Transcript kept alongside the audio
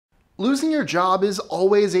Losing your job is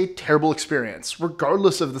always a terrible experience,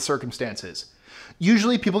 regardless of the circumstances.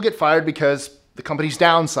 Usually people get fired because the company's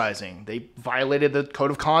downsizing, they violated the code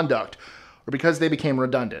of conduct, or because they became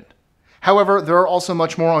redundant. However, there are also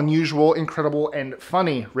much more unusual, incredible, and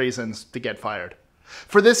funny reasons to get fired.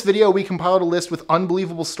 For this video, we compiled a list with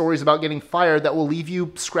unbelievable stories about getting fired that will leave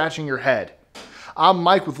you scratching your head. I'm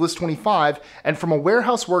Mike with List 25, and from a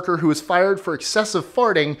warehouse worker who was fired for excessive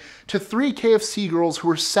farting to 3 KFC girls who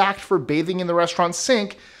were sacked for bathing in the restaurant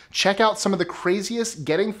sink, check out some of the craziest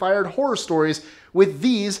getting fired horror stories with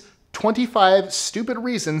these 25 stupid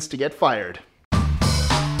reasons to get fired.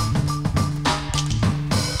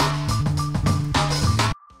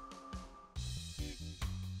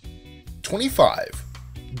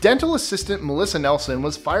 Dental assistant Melissa Nelson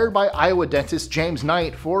was fired by Iowa dentist James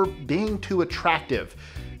Knight for being too attractive.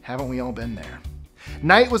 Haven't we all been there?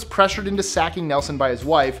 Knight was pressured into sacking Nelson by his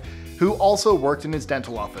wife, who also worked in his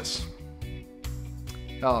dental office.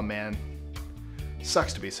 Oh man,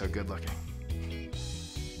 sucks to be so good looking.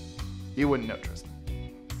 You wouldn't know, Tristan.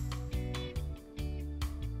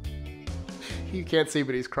 You can't see,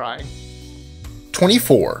 but he's crying.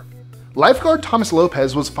 24. Lifeguard Thomas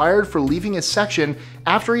Lopez was fired for leaving his section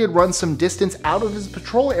after he had run some distance out of his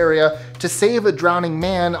patrol area to save a drowning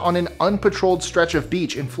man on an unpatrolled stretch of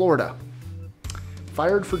beach in Florida.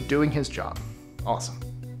 Fired for doing his job. Awesome.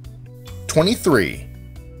 23.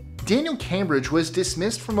 Daniel Cambridge was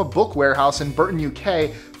dismissed from a book warehouse in Burton,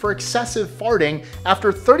 UK for excessive farting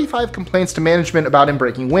after 35 complaints to management about him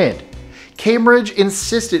breaking wind. Cambridge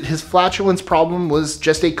insisted his flatulence problem was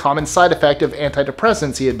just a common side effect of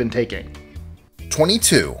antidepressants he had been taking.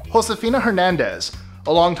 22. Josefina Hernandez,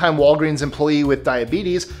 a longtime Walgreens employee with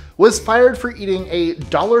diabetes, was fired for eating a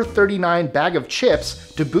 $1.39 bag of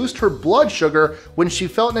chips to boost her blood sugar when she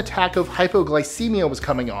felt an attack of hypoglycemia was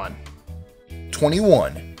coming on.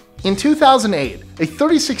 21. In 2008, a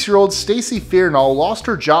 36-year-old Stacey Fearnall lost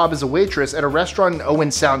her job as a waitress at a restaurant in Owen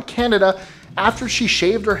Sound, Canada, after she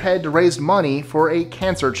shaved her head to raise money for a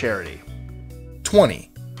cancer charity.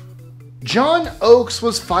 20. John Oakes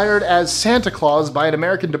was fired as Santa Claus by an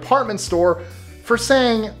American department store for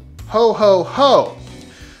saying, "Ho ho ho."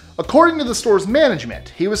 According to the store's management,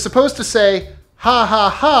 he was supposed to say, "Ha ha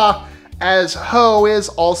ha," as ho is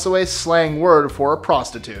also a slang word for a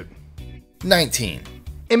prostitute. 19.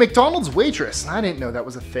 A McDonald's waitress, I didn't know that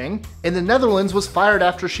was a thing, in the Netherlands was fired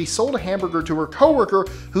after she sold a hamburger to her coworker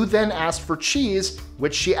who then asked for cheese,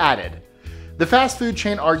 which she added. The fast food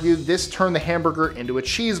chain argued this turned the hamburger into a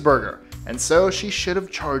cheeseburger, and so she should have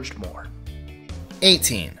charged more.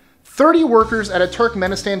 18. 30 workers at a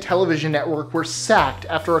Turkmenistan television network were sacked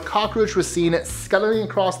after a cockroach was seen scuttling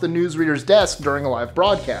across the newsreader's desk during a live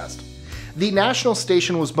broadcast. The national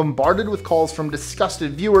station was bombarded with calls from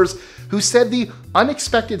disgusted viewers who said the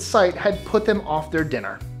unexpected sight had put them off their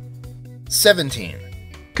dinner. 17.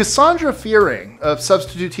 Cassandra Fearing, a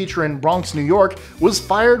substitute teacher in Bronx, New York, was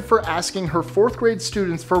fired for asking her 4th grade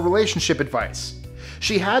students for relationship advice.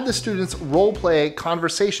 She had the students role-play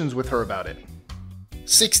conversations with her about it.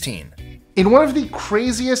 16. In one of the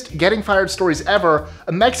craziest getting fired stories ever,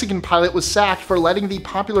 a Mexican pilot was sacked for letting the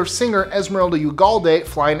popular singer Esmeralda Ugalde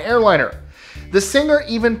fly an airliner. The singer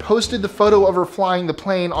even posted the photo of her flying the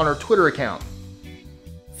plane on her Twitter account.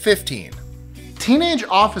 15. Teenage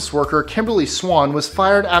office worker Kimberly Swan was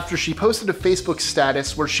fired after she posted a Facebook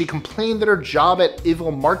status where she complained that her job at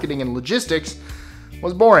Evil Marketing and Logistics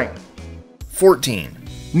was boring. 14.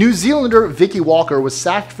 New Zealander Vicky Walker was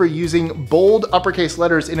sacked for using bold uppercase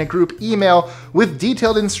letters in a group email with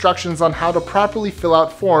detailed instructions on how to properly fill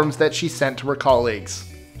out forms that she sent to her colleagues.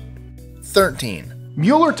 13.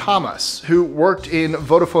 Mueller Thomas, who worked in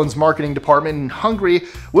Vodafone's marketing department in Hungary,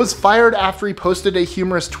 was fired after he posted a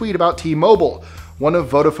humorous tweet about T-Mobile, one of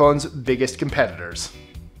Vodafone's biggest competitors.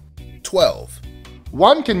 12.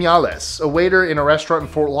 Juan Canales, a waiter in a restaurant in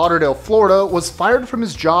Fort Lauderdale, Florida, was fired from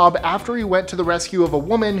his job after he went to the rescue of a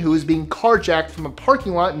woman who was being carjacked from a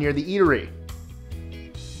parking lot near the eatery.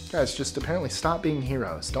 Guys, just apparently stop being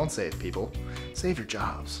heroes. Don't save people. Save your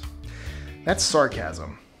jobs. That's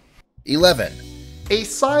sarcasm. 11. A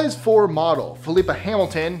size 4 model, Philippa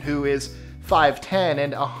Hamilton, who is 5'10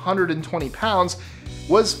 and 120 pounds,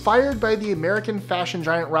 was fired by the American fashion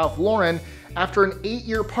giant Ralph Lauren after an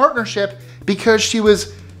 8-year partnership because she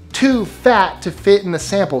was too fat to fit in the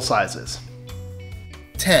sample sizes.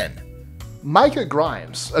 10. Micah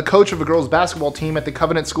Grimes, a coach of a girls basketball team at the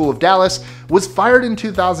Covenant School of Dallas, was fired in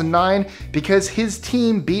 2009 because his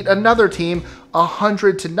team beat another team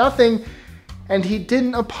 100-0, and he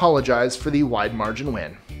didn't apologize for the wide margin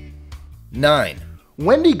win. 9.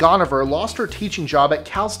 Wendy Gonover lost her teaching job at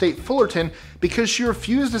Cal State Fullerton because she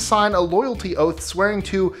refused to sign a loyalty oath swearing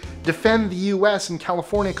to defend the US and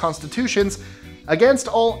California constitutions against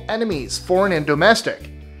all enemies, foreign and domestic.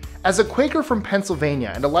 As a Quaker from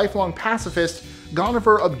Pennsylvania and a lifelong pacifist,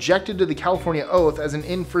 Gonover objected to the California oath as an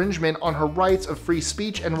infringement on her rights of free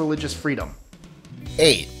speech and religious freedom.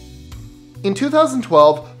 8, In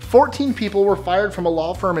 2012, 14 people were fired from a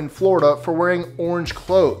law firm in Florida for wearing orange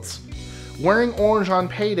clothes. Wearing orange on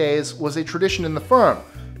paydays was a tradition in the firm,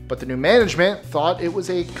 but the new management thought it was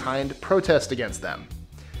a kind protest against them.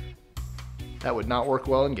 That would not work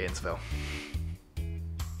well in Gainesville.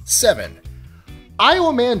 7,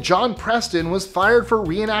 Iowa man John Preston was fired for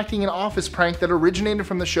reenacting an office prank that originated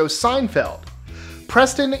from the show Seinfeld.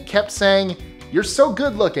 Preston kept saying, "You're so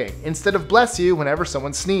good looking," instead of "bless you" whenever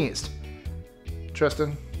someone sneezed.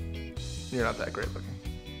 Tristan, you're not that great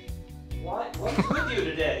looking. What? What's with you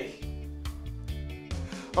today?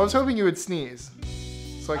 I was hoping you would sneeze.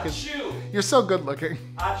 So I could. Achoo! You're so good looking.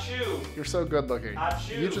 Achoo! You're so good looking.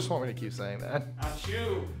 Achoo. You just want me to keep saying that.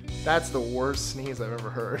 Achoo! That's the worst sneeze I've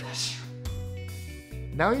ever heard.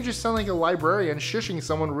 Now you just sound like a librarian shushing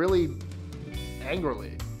someone really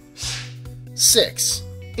angrily. 6,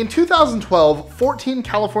 In 2012, 14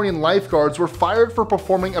 Californian lifeguards were fired for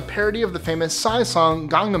performing a parody of the famous Psy song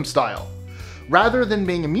Gangnam Style. Rather than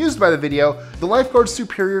being amused by the video, the lifeguard's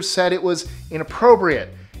superiors said it was inappropriate,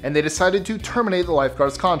 and they decided to terminate the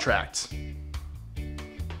lifeguard's contracts.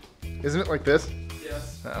 Isn't it like this?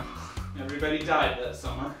 Yes. Oh, Everybody died that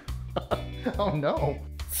summer. oh no.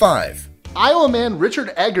 5, Iowa man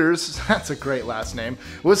Richard Eggers, that's a great last name,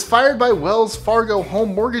 was fired by Wells Fargo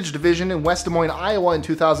Home Mortgage Division in West Des Moines, Iowa in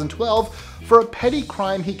 2012 for a petty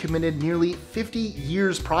crime he committed nearly 50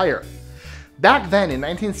 years prior. Back then, in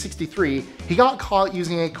 1963, he got caught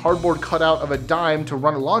using a cardboard cutout of a dime to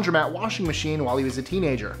run a laundromat washing machine while he was a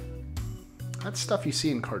teenager. That's stuff you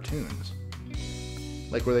see in cartoons.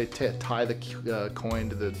 Like where they tie the coin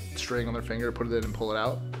to the string on their finger, put it in and pull it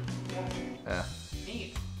out. Yeah,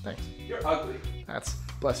 Neat. thanks. You're ugly. That's,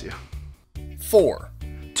 bless you. 4,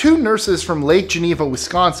 2 nurses from Lake Geneva,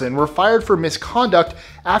 Wisconsin were fired for misconduct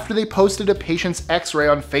after they posted a patient's x-ray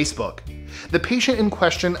on Facebook. The patient in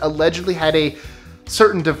question allegedly had a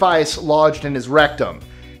certain device lodged in his rectum,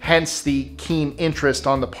 hence the keen interest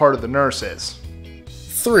on the part of the nurses.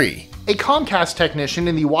 3, A Comcast technician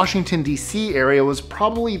in the Washington, D.C. area was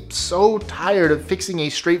probably so tired of fixing a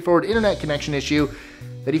straightforward internet connection issue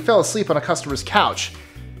that he fell asleep on a customer's couch.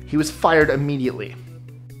 He was fired immediately.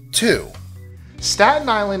 2, Staten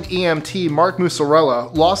Island EMT Mark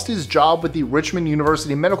Musarella lost his job with the Richmond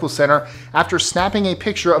University Medical Center after snapping a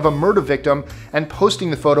picture of a murder victim and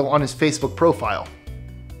posting the photo on his Facebook profile.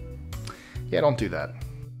 Yeah, don't do that.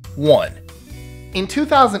 1, In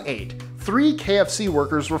 2008, 3 KFC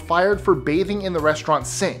workers were fired for bathing in the restaurant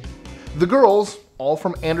sink. The girls, all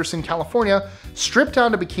from Anderson, California, stripped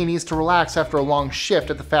down to bikinis to relax after a long shift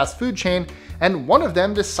at the fast food chain, and one of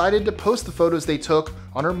them decided to post the photos they took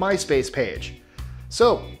on her MySpace page.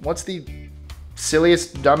 So, what's the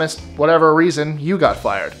silliest, dumbest, whatever reason you got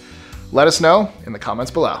fired? Let us know in the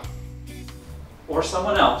comments below. Or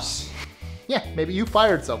someone else. Yeah, maybe you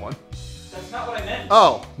fired someone. That's not what I meant.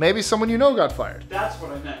 Oh, maybe someone you know got fired. That's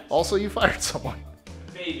what I meant. Also, you fired someone.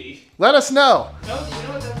 Maybe. Let us know. No, you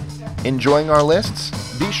know what? That's exactly. Enjoying our lists?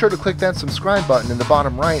 Be sure to click that subscribe button in the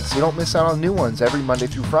bottom right so you don't miss out on new ones every Monday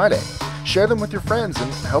through Friday. Share them with your friends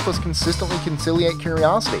and help us consistently conciliate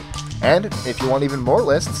curiosity. And if you want even more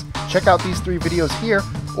lists, check out these 3 videos here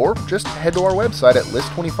or just head to our website at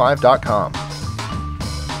list25.com.